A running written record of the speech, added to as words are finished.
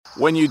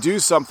When you do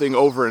something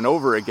over and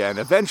over again,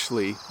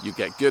 eventually you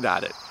get good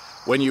at it.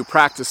 When you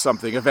practice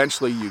something,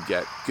 eventually you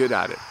get good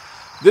at it.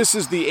 This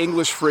is the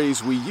English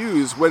phrase we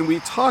use when we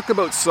talk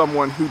about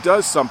someone who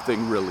does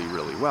something really,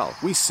 really well.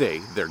 We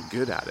say they're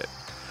good at it.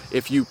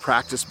 If you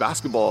practice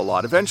basketball a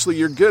lot, eventually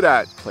you're good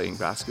at playing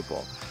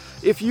basketball.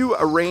 If you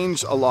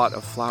arrange a lot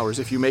of flowers,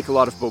 if you make a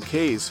lot of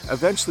bouquets,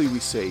 eventually we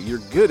say you're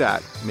good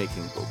at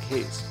making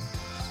bouquets.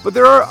 But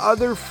there are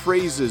other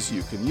phrases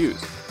you can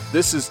use.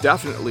 This is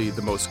definitely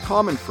the most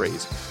common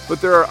phrase, but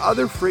there are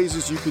other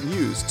phrases you can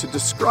use to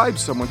describe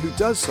someone who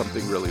does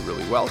something really,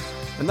 really well,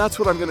 and that's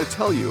what I'm going to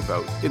tell you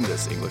about in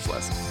this English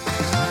lesson.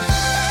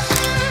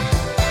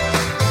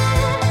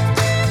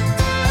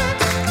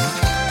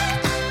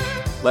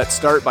 Let's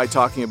start by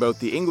talking about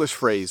the English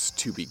phrase,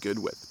 to be good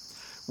with.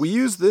 We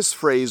use this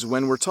phrase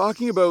when we're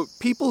talking about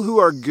people who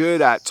are good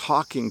at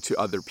talking to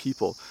other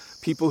people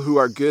who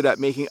are good at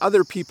making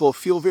other people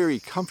feel very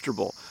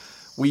comfortable.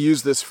 We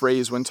use this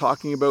phrase when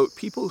talking about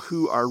people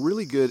who are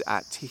really good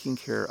at taking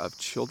care of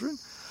children,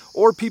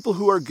 or people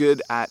who are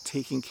good at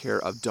taking care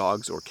of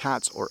dogs or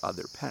cats or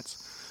other pets.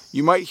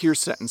 You might hear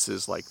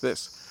sentences like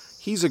this: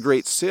 he's a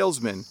great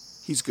salesman,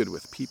 he's good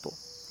with people.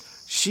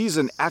 She's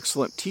an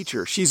excellent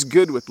teacher, she's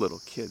good with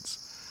little kids.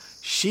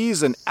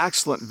 She's an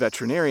excellent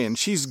veterinarian,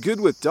 she's good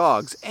with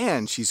dogs,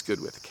 and she's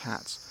good with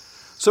cats.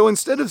 So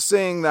instead of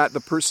saying that the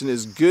person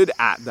is good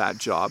at that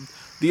job,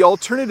 the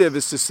alternative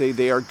is to say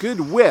they are good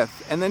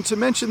with, and then to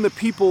mention the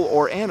people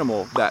or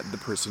animal that the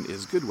person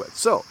is good with.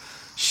 So,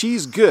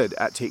 she's good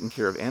at taking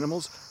care of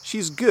animals.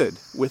 She's good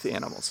with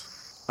animals.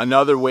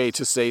 Another way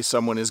to say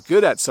someone is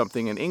good at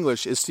something in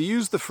English is to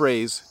use the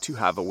phrase to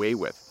have a way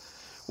with.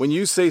 When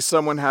you say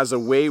someone has a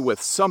way with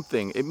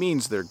something, it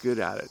means they're good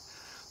at it.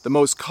 The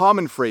most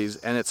common phrase,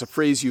 and it's a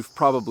phrase you've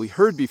probably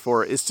heard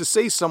before, is to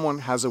say someone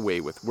has a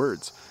way with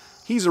words.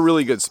 He's a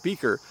really good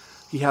speaker.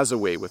 He has a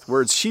way with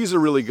words. She's a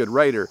really good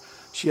writer.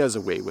 She has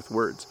a way with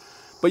words.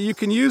 But you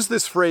can use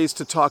this phrase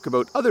to talk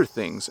about other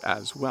things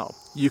as well.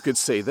 You could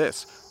say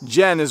this: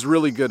 Jen is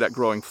really good at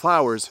growing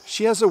flowers.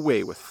 She has a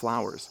way with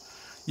flowers.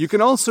 You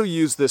can also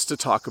use this to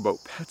talk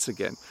about pets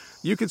again.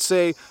 You could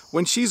say,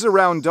 when she's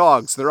around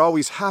dogs, they're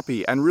always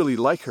happy and really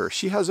like her.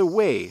 She has a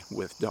way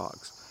with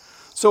dogs.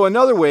 So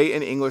another way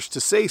in English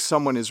to say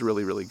someone is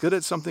really, really good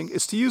at something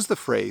is to use the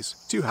phrase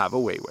to have a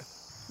way with.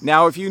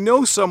 Now, if you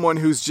know someone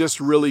who's just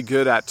really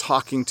good at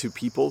talking to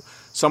people,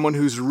 someone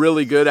who's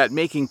really good at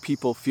making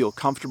people feel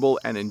comfortable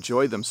and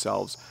enjoy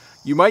themselves,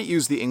 you might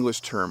use the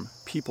English term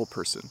people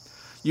person.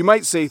 You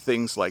might say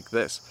things like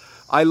this: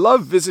 I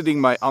love visiting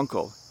my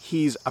uncle.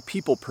 He's a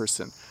people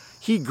person.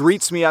 He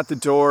greets me at the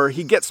door.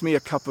 He gets me a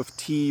cup of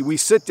tea. We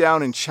sit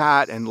down and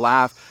chat and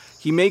laugh.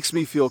 He makes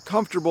me feel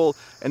comfortable,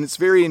 and it's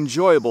very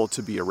enjoyable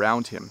to be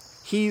around him.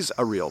 He's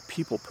a real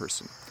people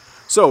person.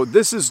 So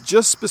this is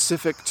just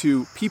specific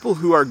to people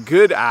who are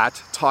good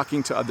at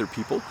talking to other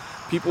people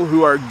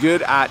who are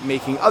good at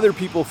making other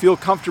people feel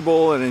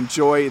comfortable and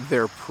enjoy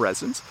their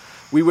presence.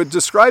 We would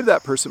describe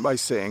that person by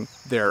saying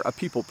they're a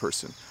people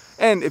person.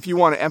 And if you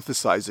want to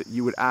emphasize it,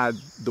 you would add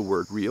the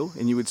word real,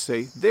 and you would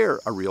say they're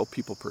a real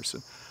people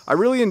person. I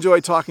really enjoy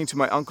talking to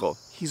my uncle.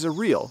 He's a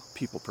real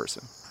people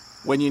person.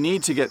 When you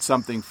need to get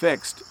something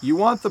fixed, you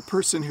want the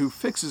person who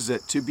fixes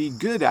it to be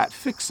good at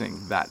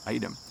fixing that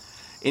item.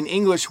 In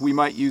English, we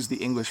might use the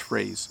English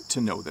phrase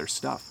to know their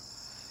stuff.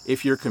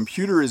 If your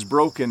computer is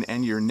broken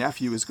and your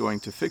nephew is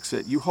going to fix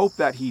it, you hope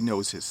that he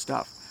knows his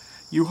stuff.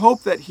 You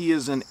hope that he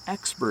is an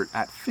expert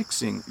at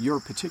fixing your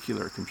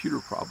particular computer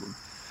problem.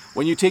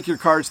 When you take your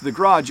car to the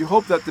garage, you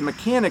hope that the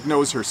mechanic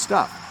knows her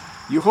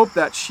stuff. You hope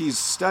that she's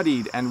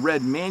studied and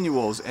read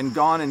manuals and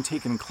gone and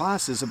taken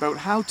classes about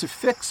how to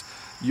fix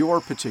your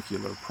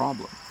particular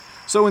problem.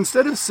 So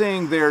instead of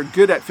saying they're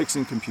good at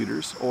fixing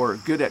computers or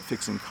good at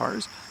fixing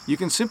cars, you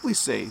can simply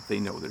say they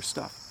know their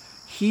stuff.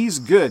 He's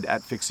good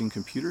at fixing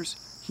computers.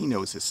 He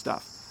knows his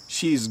stuff.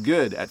 She's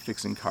good at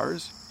fixing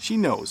cars. She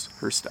knows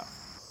her stuff.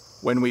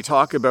 When we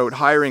talk about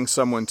hiring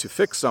someone to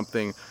fix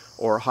something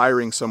or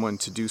hiring someone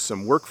to do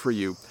some work for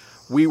you,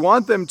 we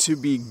want them to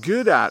be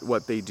good at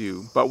what they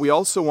do, but we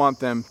also want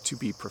them to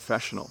be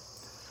professional.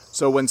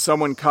 So when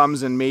someone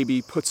comes and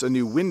maybe puts a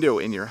new window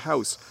in your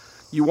house,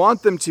 you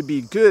want them to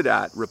be good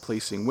at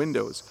replacing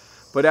windows.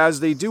 But as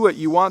they do it,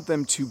 you want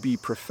them to be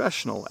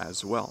professional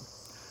as well.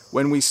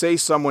 When we say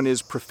someone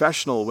is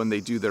professional when they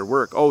do their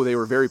work, oh, they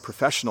were very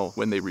professional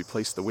when they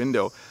replaced the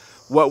window,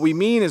 what we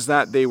mean is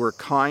that they were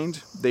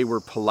kind, they were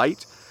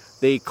polite,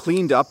 they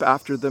cleaned up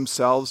after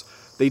themselves,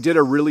 they did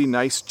a really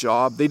nice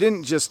job. They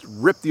didn't just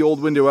rip the old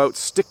window out,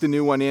 stick the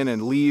new one in,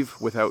 and leave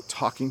without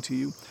talking to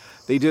you.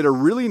 They did a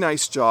really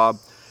nice job,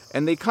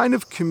 and they kind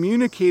of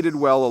communicated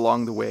well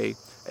along the way,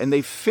 and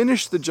they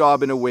finished the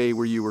job in a way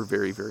where you were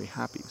very, very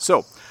happy.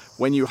 So,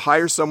 when you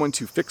hire someone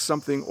to fix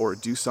something or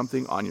do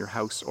something on your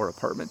house or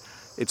apartment,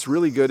 it's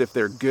really good if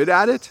they're good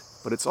at it,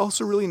 but it's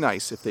also really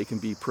nice if they can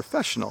be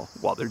professional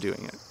while they're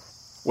doing it.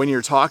 When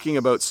you're talking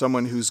about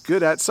someone who's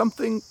good at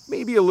something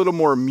maybe a little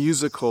more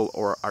musical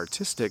or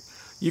artistic,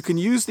 you can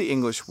use the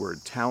English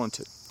word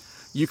talented.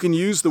 You can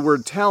use the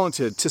word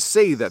talented to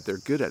say that they're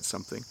good at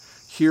something.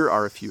 Here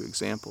are a few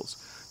examples.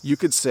 You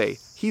could say,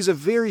 he's a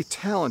very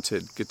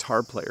talented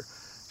guitar player.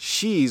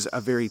 She's a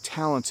very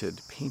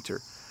talented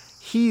painter.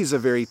 He's a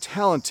very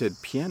talented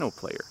piano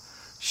player.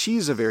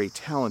 She's a very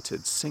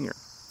talented singer.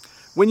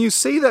 When you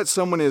say that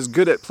someone is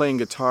good at playing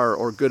guitar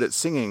or good at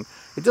singing,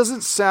 it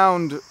doesn't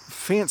sound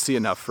fancy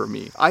enough for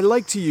me. I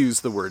like to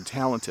use the word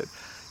talented.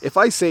 If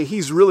I say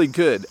he's really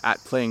good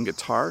at playing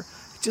guitar,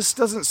 it just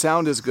doesn't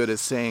sound as good as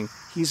saying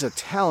he's a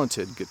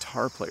talented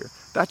guitar player.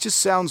 That just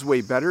sounds way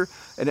better,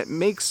 and it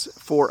makes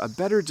for a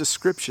better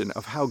description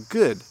of how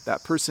good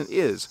that person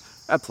is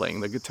at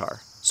playing the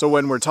guitar. So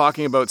when we're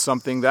talking about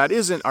something that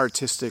isn't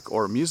artistic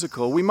or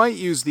musical, we might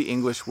use the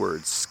English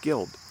word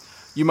skilled.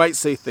 You might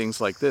say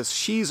things like this: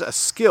 she's a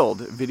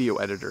skilled video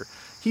editor.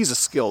 He's a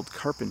skilled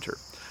carpenter.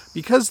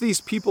 Because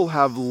these people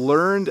have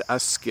learned a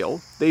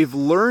skill, they've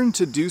learned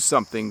to do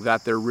something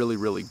that they're really,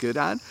 really good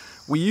at,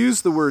 we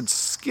use the word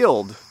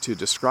skilled to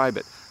describe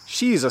it.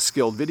 She's a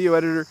skilled video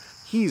editor.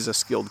 He's a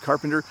skilled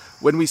carpenter.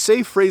 When we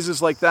say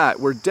phrases like that,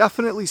 we're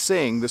definitely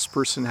saying this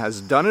person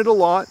has done it a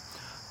lot.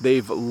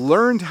 They've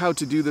learned how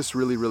to do this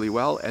really, really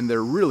well, and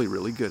they're really,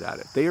 really good at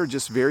it. They are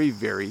just very,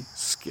 very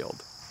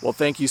skilled. Well,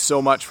 thank you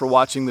so much for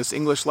watching this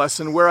English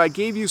lesson where I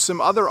gave you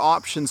some other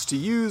options to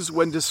use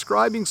when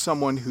describing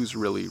someone who's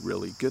really,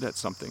 really good at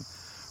something.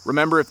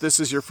 Remember, if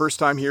this is your first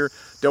time here,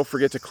 don't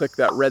forget to click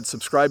that red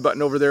subscribe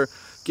button over there.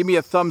 Give me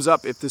a thumbs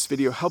up if this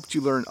video helped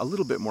you learn a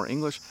little bit more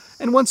English.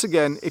 And once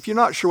again, if you're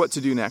not sure what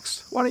to do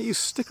next, why don't you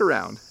stick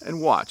around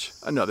and watch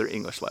another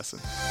English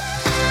lesson.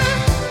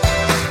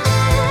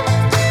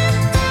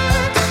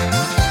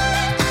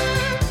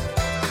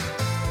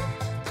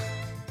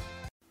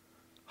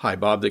 Hi,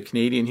 Bob the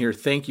Canadian here.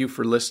 Thank you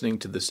for listening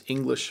to this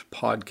English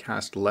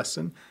podcast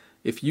lesson.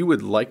 If you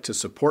would like to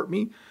support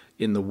me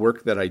in the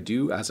work that I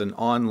do as an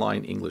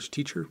online English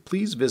teacher,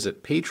 please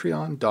visit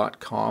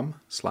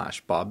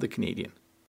patreon.com/BobTheCanadian.